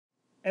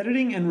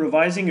Editing and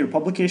revising your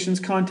publication's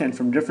content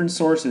from different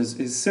sources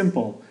is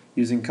simple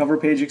using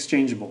CoverPage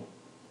Exchangeable.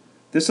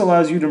 This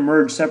allows you to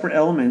merge separate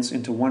elements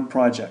into one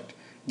project,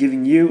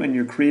 giving you and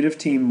your creative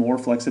team more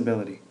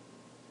flexibility.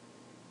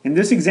 In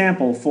this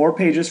example, 4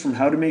 pages from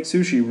How to Make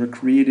Sushi were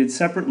created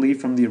separately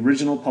from the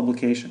original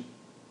publication.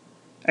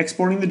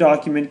 Exporting the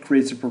document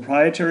creates a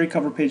proprietary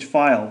CoverPage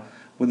file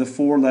with a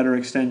 4-letter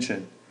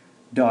extension,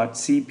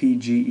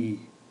 .cpge.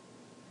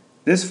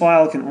 This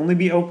file can only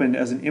be opened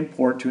as an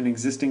import to an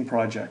existing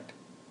project.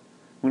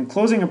 When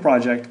closing a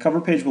project,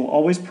 CoverPage will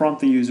always prompt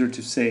the user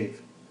to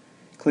save.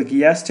 Click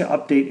Yes to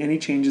update any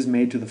changes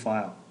made to the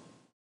file.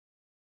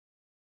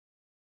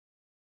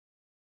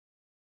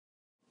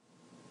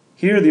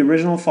 Here, the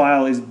original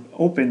file is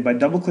opened by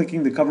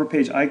double-clicking the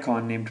CoverPage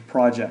icon named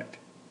Project.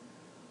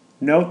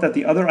 Note that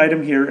the other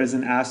item here is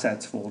an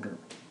Assets folder.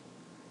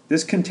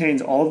 This contains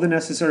all of the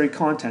necessary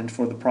content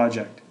for the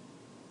project.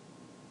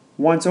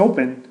 Once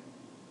open,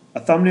 a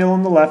thumbnail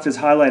on the left is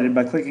highlighted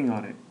by clicking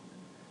on it.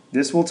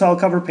 This will tell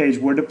CoverPage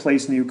where to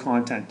place new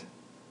content.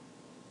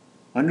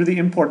 Under the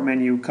Import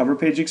menu,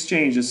 CoverPage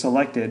Exchange is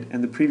selected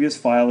and the previous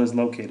file is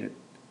located.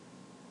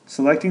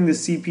 Selecting the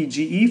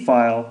CPGE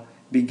file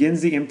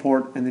begins the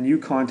import and the new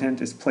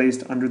content is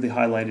placed under the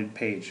highlighted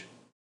page.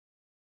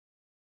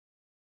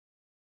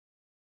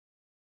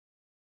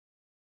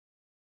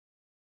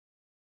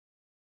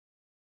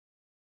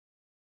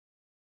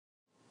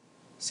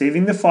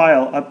 Saving the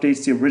file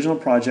updates the original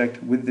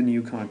project with the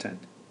new content.